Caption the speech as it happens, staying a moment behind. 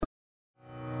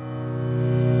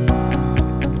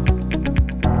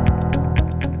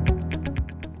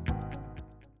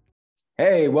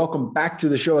Hey, welcome back to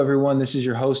the show, everyone. This is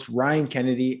your host, Ryan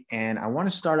Kennedy, and I want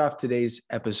to start off today's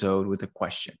episode with a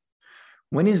question.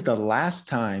 When is the last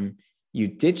time you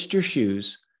ditched your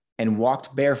shoes and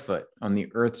walked barefoot on the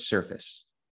Earth's surface?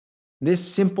 This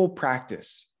simple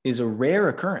practice is a rare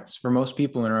occurrence for most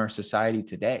people in our society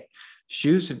today.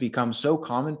 Shoes have become so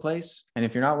commonplace, and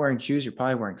if you're not wearing shoes, you're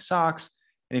probably wearing socks.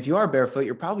 And if you are barefoot,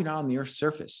 you're probably not on the Earth's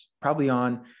surface, probably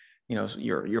on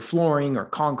your flooring or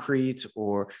concrete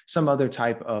or some other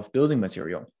type of building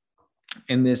material.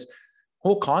 And this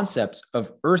whole concept of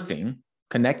earthing,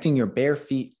 connecting your bare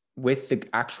feet with the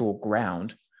actual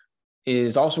ground,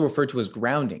 is also referred to as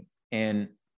grounding. And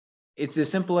it's as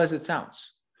simple as it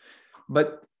sounds.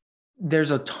 But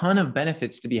there's a ton of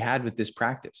benefits to be had with this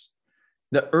practice.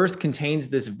 The earth contains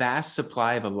this vast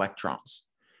supply of electrons.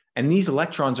 And these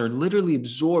electrons are literally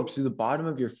absorbed through the bottom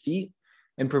of your feet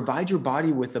and provide your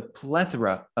body with a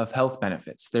plethora of health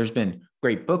benefits. There's been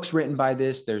great books written by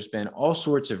this. There's been all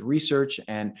sorts of research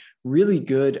and really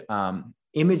good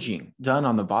imaging done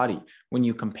on the body when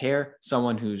you compare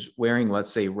someone who's wearing, let's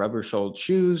say, rubber-soled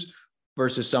shoes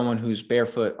versus someone who's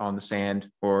barefoot on the sand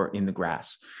or in the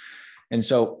grass. And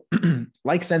so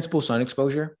like sensible sun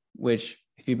exposure, which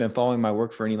if you've been following my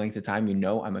work for any length of time, you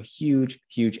know I'm a huge,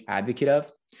 huge advocate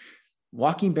of.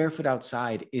 Walking barefoot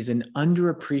outside is an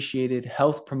underappreciated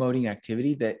health promoting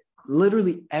activity that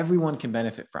literally everyone can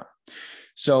benefit from.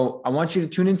 So I want you to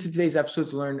tune into today's episode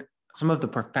to learn some of the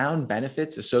profound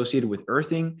benefits associated with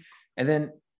earthing, and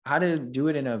then how to do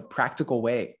it in a practical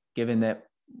way, given that,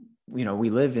 we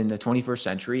live in the 21st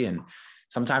century and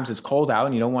sometimes it's cold out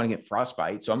and you don't want to get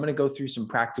frostbite. So I'm going to go through some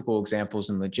practical examples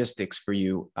and logistics for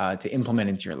you to implement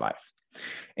into your life.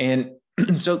 And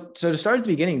so to start at the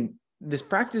beginning, this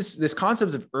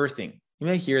concept of earthing, you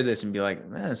may hear this and be like,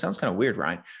 man, it sounds kind of weird,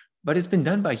 Ryan, but it's been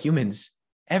done by humans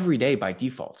every day by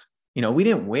default. We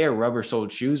didn't wear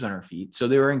rubber-soled shoes on our feet, so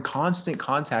they were in constant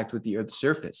contact with the Earth's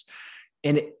surface.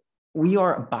 And we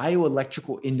are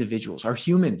bioelectrical individuals. Our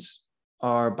humans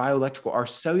are bioelectrical. Our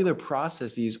cellular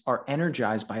processes are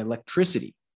energized by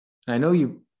electricity. And I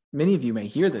know many of you may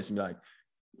hear this and be like,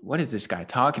 what is this guy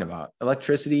talking about?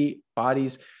 Electricity,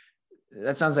 bodies.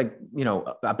 That sounds like,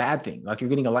 a bad thing, like you're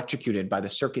getting electrocuted by the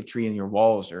circuitry in your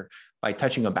walls or by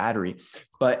touching a battery,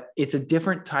 but it's a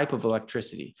different type of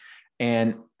electricity.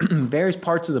 And various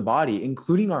parts of the body,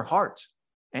 including our heart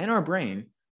and our brain,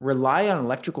 rely on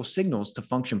electrical signals to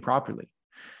function properly.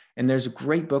 And there's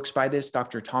great books by this.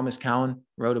 Dr. Thomas Cowan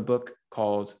wrote a book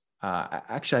called,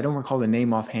 actually, I don't recall the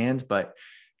name offhand, but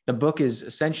the book is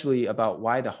essentially about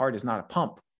why the heart is not a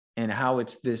pump and how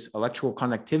it's this electrical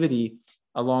conductivity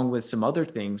along with some other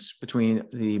things between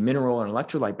the mineral and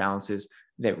electrolyte balances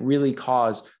that really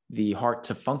cause the heart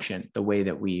to function the way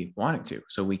that we want it to,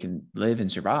 so we can live and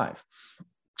survive.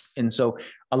 And so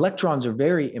electrons are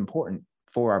very important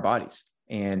for our bodies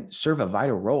and serve a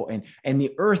vital role. And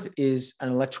the earth is an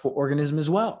electrical organism as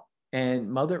well. And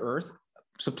Mother Earth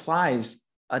supplies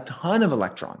a ton of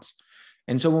electrons.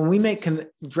 And so when we make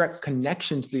direct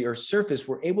connections to the Earth's surface,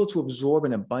 we're able to absorb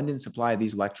an abundant supply of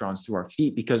these electrons through our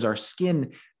feet because our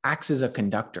skin acts as a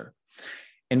conductor.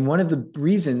 And one of the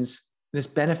reasons this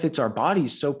benefits our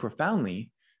bodies so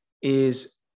profoundly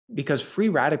is because free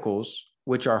radicals,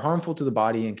 which are harmful to the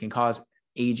body and can cause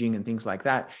aging and things like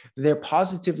that, they're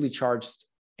positively charged,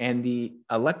 and the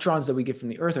electrons that we get from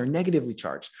the Earth are negatively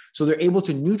charged. So they're able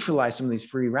to neutralize some of these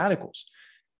free radicals.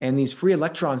 And these free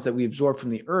electrons that we absorb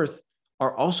from the Earth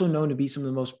are also known to be some of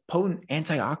the most potent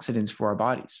antioxidants for our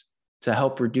bodies to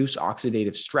help reduce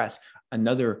oxidative stress,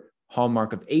 another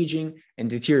hallmark of aging and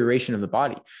deterioration of the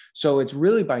body. So it's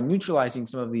really by neutralizing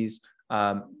some of these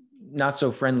not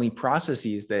so friendly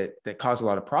processes that cause a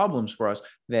lot of problems for us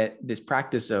that this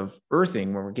practice of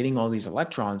earthing, where we're getting all these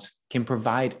electrons, can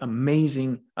provide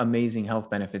amazing, amazing health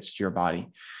benefits to your body.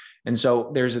 And so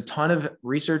there's a ton of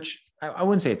research. I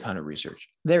wouldn't say a ton of research.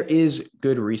 There is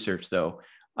good research, though,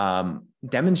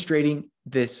 demonstrating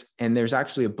this. And there's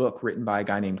actually a book written by a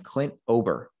guy named Clint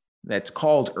Ober that's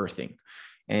called Earthing.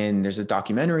 And there's a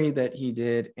documentary that he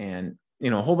did, and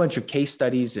a whole bunch of case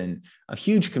studies and a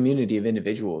huge community of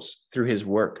individuals through his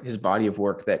work, his body of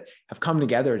work, that have come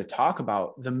together to talk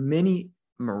about the many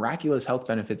miraculous health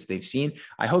benefits they've seen.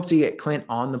 I hope to get Clint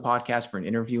on the podcast for an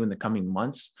interview in the coming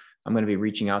months. I'm going to be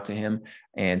reaching out to him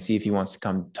and see if he wants to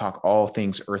come talk all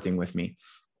things earthing with me.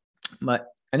 But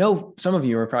I know some of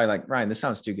you are probably like, Ryan, this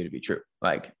sounds too good to be true.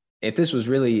 Like, if this was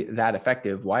really that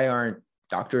effective, why aren't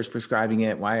doctors prescribing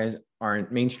it? Why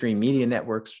aren't mainstream media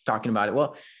networks talking about it?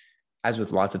 Well, as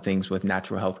with lots of things with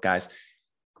natural health guys,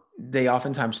 they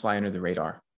oftentimes fly under the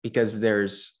radar because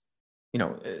there's,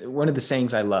 one of the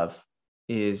sayings I love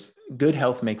is good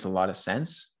health makes a lot of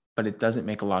sense, but it doesn't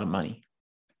make a lot of money.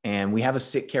 And we have a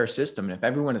sick care system. And if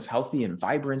everyone is healthy and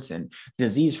vibrant and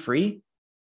disease-free,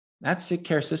 that sick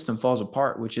care system falls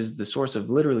apart, which is the source of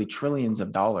literally trillions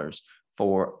of dollars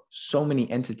for so many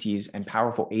entities and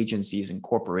powerful agencies and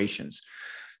corporations.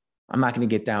 I'm not going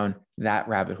to get down that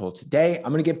rabbit hole today.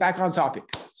 I'm going to get back on topic.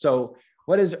 So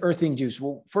what is earthing juice?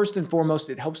 Well, first and foremost,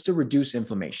 it helps to reduce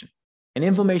inflammation. And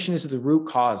inflammation is the root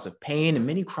cause of pain and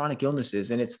many chronic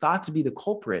illnesses. And it's thought to be the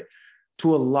culprit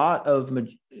to a lot of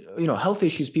health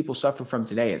issues people suffer from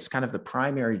today. It's kind of the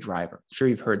primary driver. I'm sure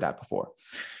you've heard that before.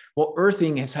 Well,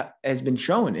 earthing has been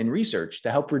shown in research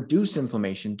to help reduce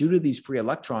inflammation due to these free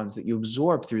electrons that you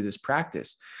absorb through this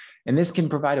practice. And this can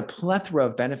provide a plethora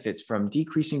of benefits, from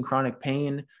decreasing chronic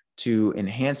pain to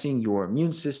enhancing your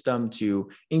immune system to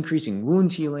increasing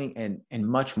wound healing and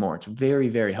much more. It's very,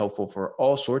 very helpful for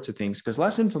all sorts of things, because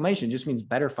less inflammation just means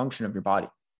better function of your body,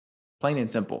 plain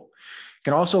and simple. It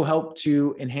can also help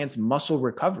to enhance muscle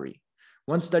recovery.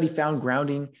 One study found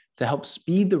grounding to help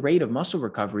speed the rate of muscle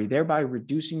recovery, thereby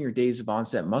reducing your days of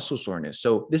onset muscle soreness.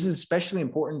 So this is especially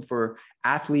important for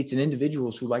athletes and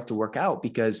individuals who like to work out,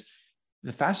 because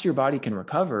the faster your body can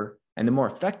recover and the more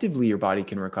effectively your body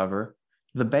can recover,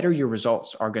 the better your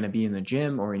results are going to be in the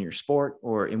gym or in your sport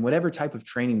or in whatever type of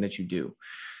training that you do.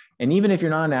 And even if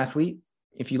you're not an athlete,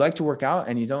 if you like to work out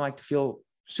and you don't like to feel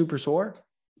super sore,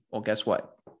 well, guess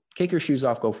what? Take your shoes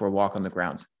off, go for a walk on the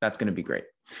ground. That's going to be great.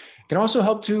 It can also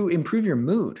help to improve your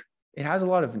mood. It has a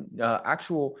lot of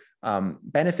actual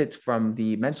benefits from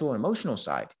the mental and emotional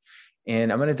side.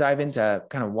 And I'm going to dive into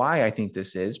kind of why I think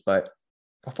this is. But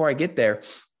before I get there,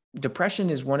 depression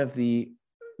is one of the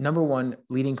number one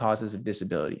leading causes of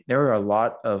disability. There's a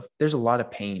lot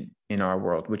of pain in our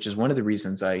world, which is one of the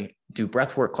reasons I do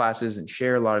breathwork classes and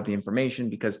share a lot of the information,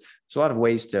 because there's a lot of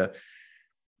ways to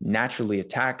naturally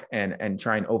attack and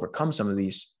try and overcome some of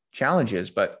these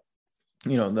challenges. But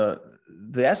the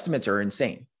estimates are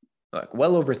insane. Like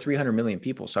well over 300 million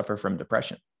people suffer from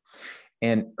depression.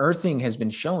 And earthing has been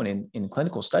shown in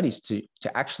clinical studies to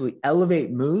actually elevate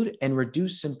mood and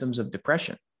reduce symptoms of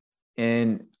depression.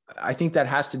 And I think that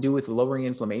has to do with lowering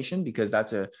inflammation, because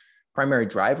that's a primary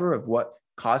driver of what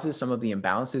causes some of the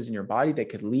imbalances in your body that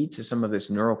could lead to some of this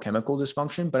neurochemical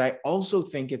dysfunction. But I also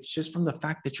think it's just from the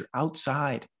fact that you're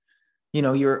outside.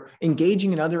 You're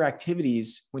engaging in other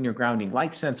activities when you're grounding,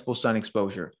 like sensible sun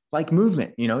exposure, like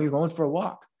movement. You're going for a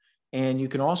walk, and you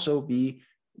can also be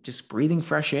just breathing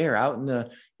fresh air out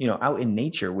in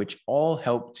nature, which all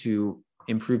help to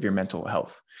improve your mental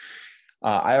health.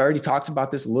 I already talked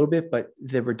about this a little bit, but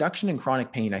the reduction in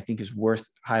chronic pain, I think, is worth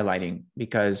highlighting,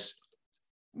 because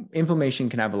inflammation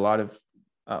can have a lot of,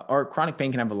 or chronic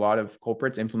pain can have a lot of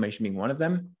culprits, inflammation being one of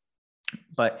them.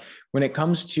 But when it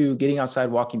comes to getting outside,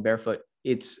 walking barefoot,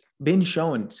 it's been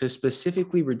shown to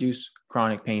specifically reduce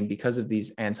chronic pain because of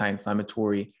these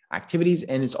anti-inflammatory activities.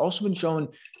 And it's also been shown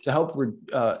to help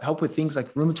with things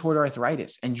like rheumatoid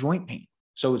arthritis and joint pain.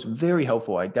 So it's very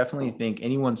helpful. I definitely think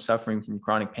anyone suffering from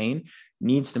chronic pain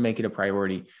needs to make it a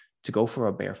priority to go for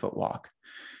a barefoot walk.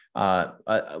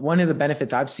 One of the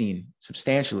benefits I've seen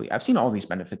I've seen all these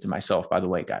benefits in myself, by the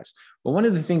way, guys. But one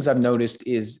of the things I've noticed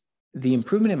is the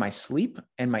improvement in my sleep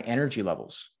and my energy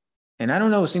levels. And I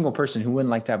don't know a single person who wouldn't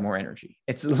like to have more energy.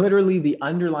 It's literally the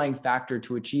underlying factor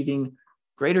to achieving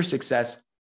greater success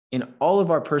in all of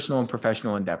our personal and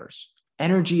professional endeavors.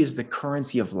 Energy is the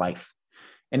currency of life.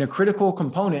 And a critical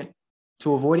component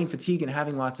to avoiding fatigue and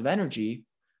having lots of energy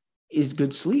is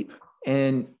good sleep.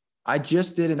 And I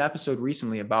just did an episode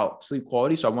recently about sleep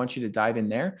quality, so I want you to dive in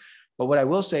there. But what I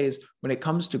will say is, when it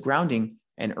comes to grounding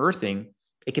and earthing,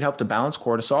 it can help to balance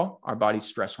cortisol, our body's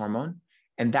stress hormone,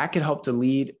 and that could help to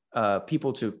lead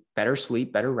people to better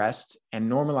sleep, better rest,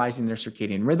 and normalizing their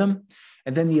circadian rhythm.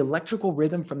 And then the electrical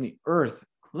rhythm from the earth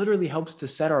literally helps to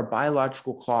set our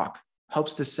biological clock,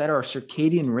 helps to set our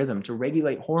circadian rhythm to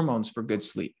regulate hormones for good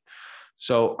sleep.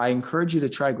 So I encourage you to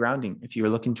try grounding if you're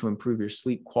looking to improve your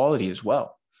sleep quality as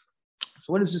well.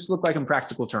 So what does this look like in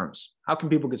practical terms? How can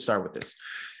people get started with this?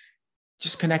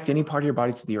 Just connect any part of your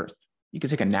body to the earth. You can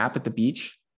take a nap at the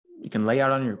beach. You can lay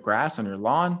out on your grass, on your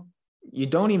lawn. You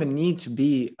don't even need to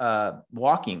be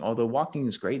walking, although walking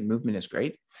is great, movement is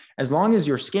great, as long as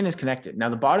your skin is connected. Now,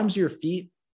 the bottoms of your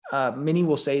feet, many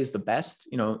will say is the best.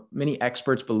 Many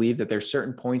experts believe that there's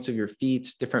certain points of your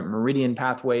feet, different meridian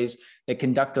pathways that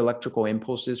conduct electrical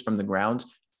impulses from the ground,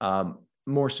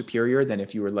 more superior than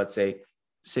if you were, let's say,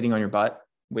 sitting on your butt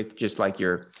with just like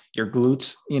your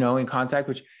glutes, in contact,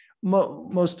 which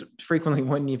most frequently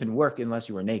wouldn't even work unless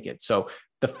you were naked. So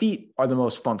the feet are the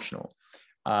most functional.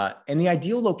 And the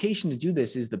ideal location to do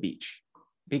this is the beach,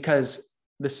 because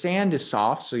the sand is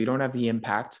soft, so you don't have the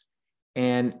impact.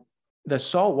 And the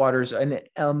salt water is an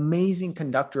amazing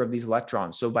conductor of these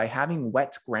electrons. So by having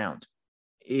wet ground,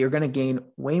 you're going to gain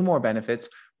way more benefits.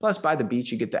 Plus, by the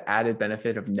beach, you get the added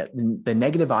benefit of the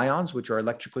negative ions, which are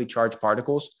electrically charged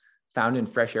particles found in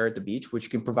fresh air at the beach, which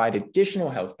can provide additional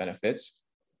health benefits.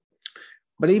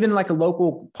 But even like a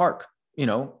local park,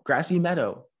 grassy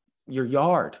meadow, your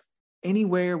yard,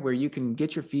 anywhere where you can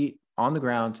get your feet on the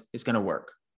ground is going to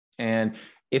work. And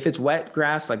if it's wet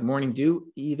grass like morning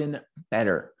dew, even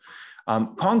better.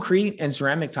 Concrete and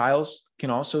ceramic tiles can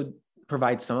also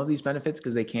provide some of these benefits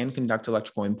because they can conduct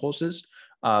electrical impulses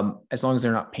as long as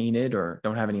they're not painted or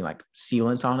don't have any like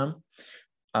sealant on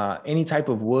them. Any type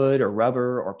of wood or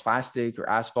rubber or plastic or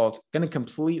asphalt going to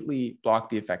completely block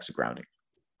the effects of grounding.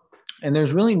 And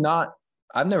there's really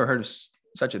I've never heard of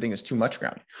such a thing as too much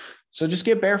grounding. So just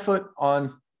get barefoot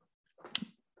on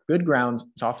good ground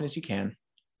as often as you can.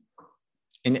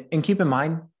 And keep in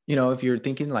mind, if you're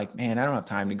thinking like, man, I don't have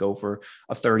time to go for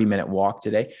a 30-minute walk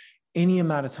today, any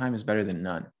amount of time is better than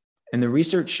none. And the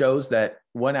research shows that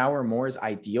 1 hour or more is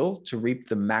ideal to reap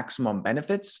the maximum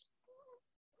benefits.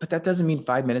 But that doesn't mean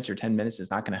 5 minutes or 10 minutes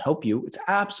is not going to help you. It's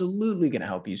absolutely going to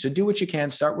help you. So do what you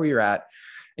can, start where you're at,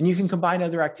 and you can combine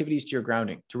other activities to your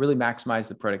grounding to really maximize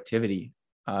the productivity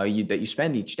that you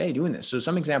spend each day doing this. So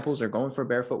some examples are going for a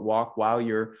barefoot walk while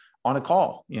you're on a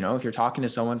call. If you're talking to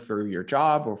someone for your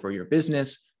job or for your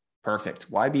business, perfect.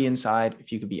 Why be inside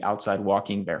if you could be outside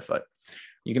walking barefoot?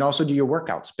 You can also do your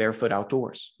workouts barefoot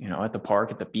outdoors, at the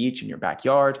park, at the beach, in your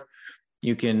backyard.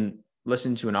 You can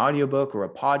listen to an audiobook or a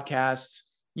podcast.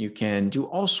 You can do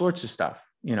all sorts of stuff,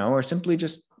 or simply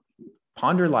just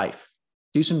ponder life.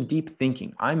 Do some deep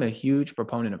thinking. I'm a huge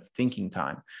proponent of thinking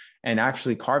time and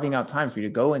actually carving out time for you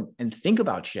to go and think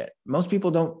about shit. Most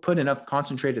people don't put enough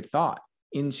concentrated thought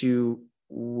into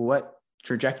what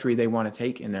trajectory they want to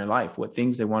take in their life, what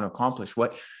things they want to accomplish,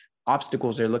 what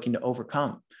obstacles they're looking to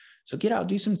overcome. So get out,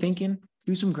 do some thinking,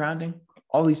 do some grounding.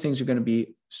 All these things are going to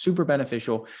be super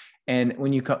beneficial. And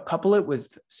when you couple it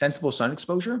with sensible sun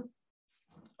exposure,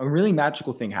 a really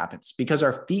magical thing happens because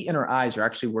our feet and our eyes are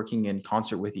actually working in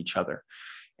concert with each other.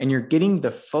 And you're getting the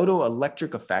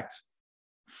photoelectric effect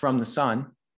from the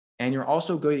sun, and you're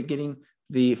also getting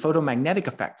the photomagnetic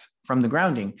effect from the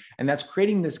grounding. And that's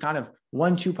creating this kind of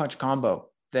 1-2 punch combo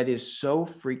that is so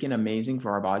freaking amazing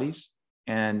for our bodies.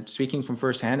 And speaking from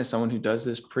firsthand as someone who does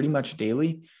this pretty much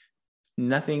daily,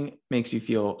 nothing makes you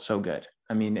feel so good.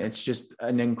 I mean, it's just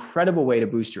an incredible way to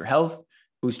boost your health,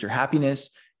 boost your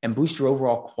happiness, and boost your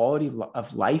overall quality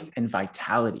of life and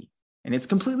vitality. And it's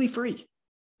completely free. It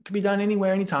can be done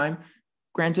anywhere, anytime.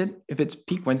 Granted, if it's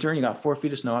peak winter and you got 4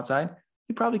 feet of snow outside,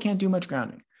 you probably can't do much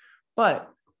grounding.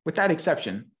 But with that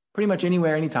exception, pretty much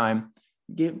anywhere, anytime,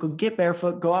 get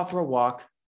barefoot, go out for a walk.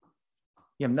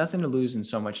 You have nothing to lose and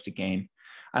so much to gain.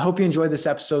 I hope you enjoyed this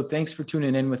episode. Thanks for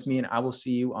tuning in with me, and I will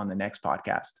see you on the next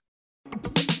podcast.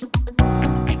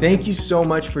 Thank you so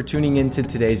much for tuning into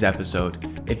today's episode.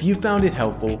 If you found it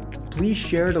helpful, please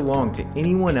share it along to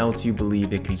anyone else you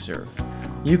believe it can serve.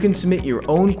 You can submit your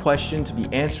own question to be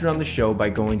answered on the show by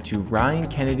going to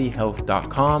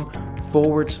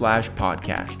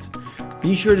ryankennedyhealth.com/podcast.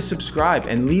 Be sure to subscribe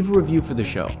and leave a review for the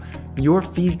show. Your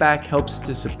feedback helps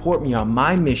to support me on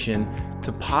my mission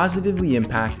to positively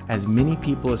impact as many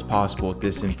people as possible with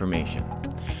this information.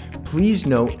 Please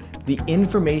note, the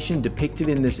information depicted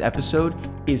in this episode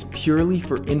is purely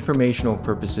for informational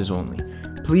purposes only.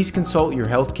 Please consult your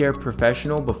healthcare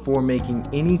professional before making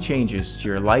any changes to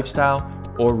your lifestyle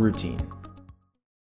or routine.